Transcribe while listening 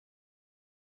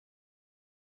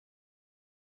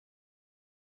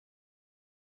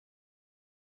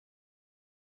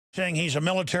saying he's a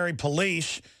military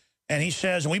police, and he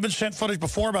says, and we've been sent footage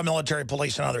before by military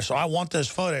police and others, so I want this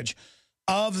footage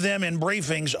of them in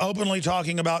briefings openly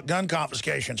talking about gun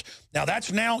confiscations. Now,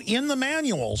 that's now in the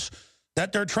manuals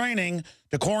that they're training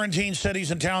to quarantine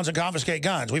cities and towns and confiscate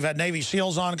guns. We've had Navy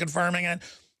SEALs on confirming it.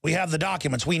 We have the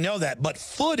documents. We know that. But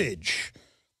footage,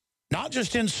 not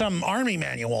just in some Army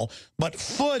manual, but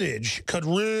footage could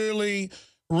really,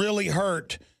 really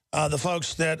hurt the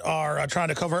folks that are trying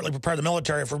to covertly prepare the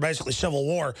military for basically civil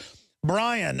war.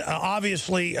 Brian,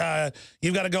 obviously,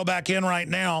 you've got to go back in right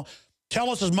now. Tell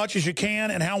us as much as you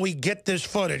can and how we get this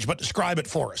footage, but describe it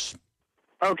for us.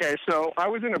 Okay, so I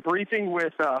was in a briefing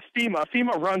with FEMA.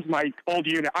 FEMA runs my old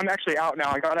unit. I'm actually out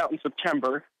now. I got out in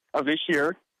September of this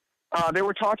year. They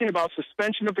were talking about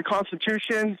suspension of the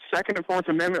Constitution, Second and Fourth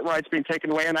Amendment rights being taken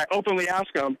away, and I openly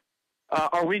asked him,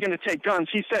 are we going to take guns?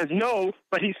 He says no,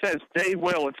 but he says they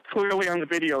will. It's clearly on the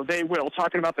video. They will,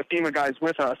 talking about the FEMA guys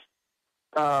with us.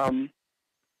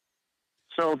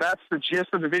 So that's the gist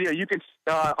of the video. You could,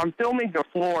 I'm filming the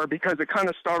floor because it kind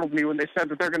of startled me when they said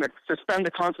that they're going to suspend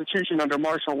the Constitution under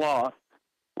martial law,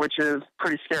 which is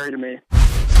pretty scary to me.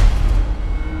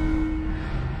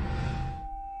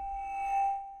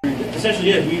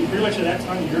 Essentially, yeah, we pretty much at that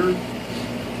time, your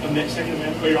Second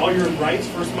Amendment, or all your rights,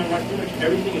 First Amendment rights, pretty much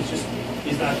everything is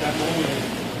at that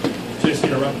moment just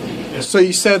interrupted. Yeah. So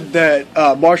you said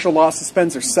that martial law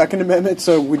suspends their Second Amendment,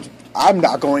 so I'm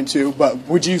not going to, but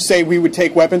would you say we would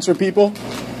take weapons from people?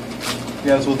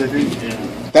 Yeah, that's what they do.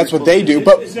 Yeah. That's what they do,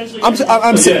 but I'm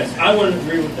yes, I wouldn't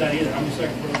agree with that either. I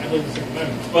believe the Second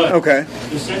Amendment. But okay.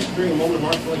 Essentially during a moment of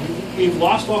martial law, we've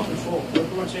lost all control. We're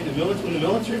pretty much saying when the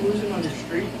military moves in on your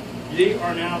street, they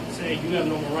are now saying you have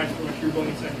no more rights. Pretty much you're going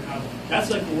inside your house. That's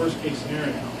like the worst case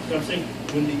scenario. So I'm saying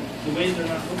when the way they're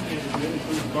not looking at it,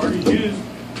 when the guard is used,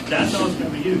 that's how it's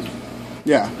going to be used.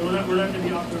 Yeah. So we're not going to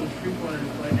be out there on the street corner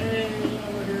like, hey,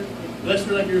 we're here. Unless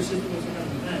you're like you're assisting with some kind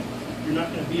of event, you're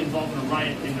not going to be involved in a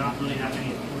riot and not really have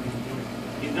any authority to do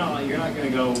it. No, you're not going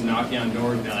to go knocking on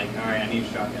doors and be like, all right, I need a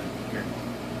shotgun. Here.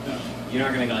 No. You're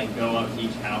not going to like go up to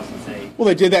each house and say. Well,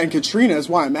 they did that in Katrina, is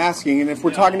why I'm asking. And if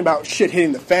we're talking about shit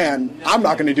hitting the fan, I'm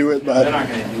not going to do it. But they're not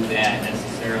going to do that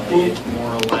necessarily. It's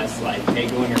more or less like, hey,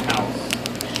 go in your house,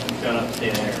 shut up, stay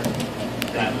there.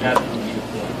 That's what we do.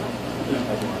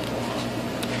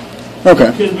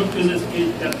 Okay. Because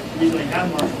that reason I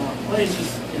have martial law in place is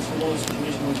it's one of those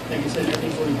situations where, like I said,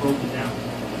 everything's already broken down.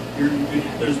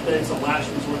 It's a last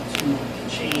resort to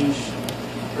change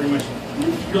pretty much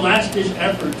your last ditch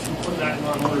effort to put that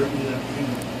law and order into that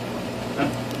community.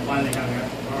 That's why they have an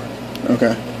actual guard.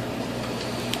 Okay.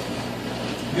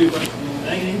 Good question.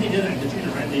 I think they did that in Katrina,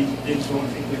 right? They just don't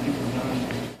think that people's done.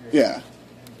 Yeah.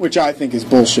 Which I think is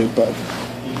bullshit, but.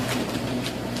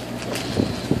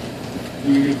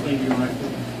 You're going to claim your right to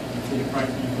take a price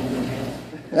when you hold their hands?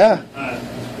 Yeah.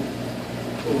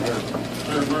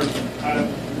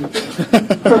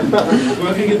 We're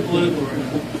going to get political right now.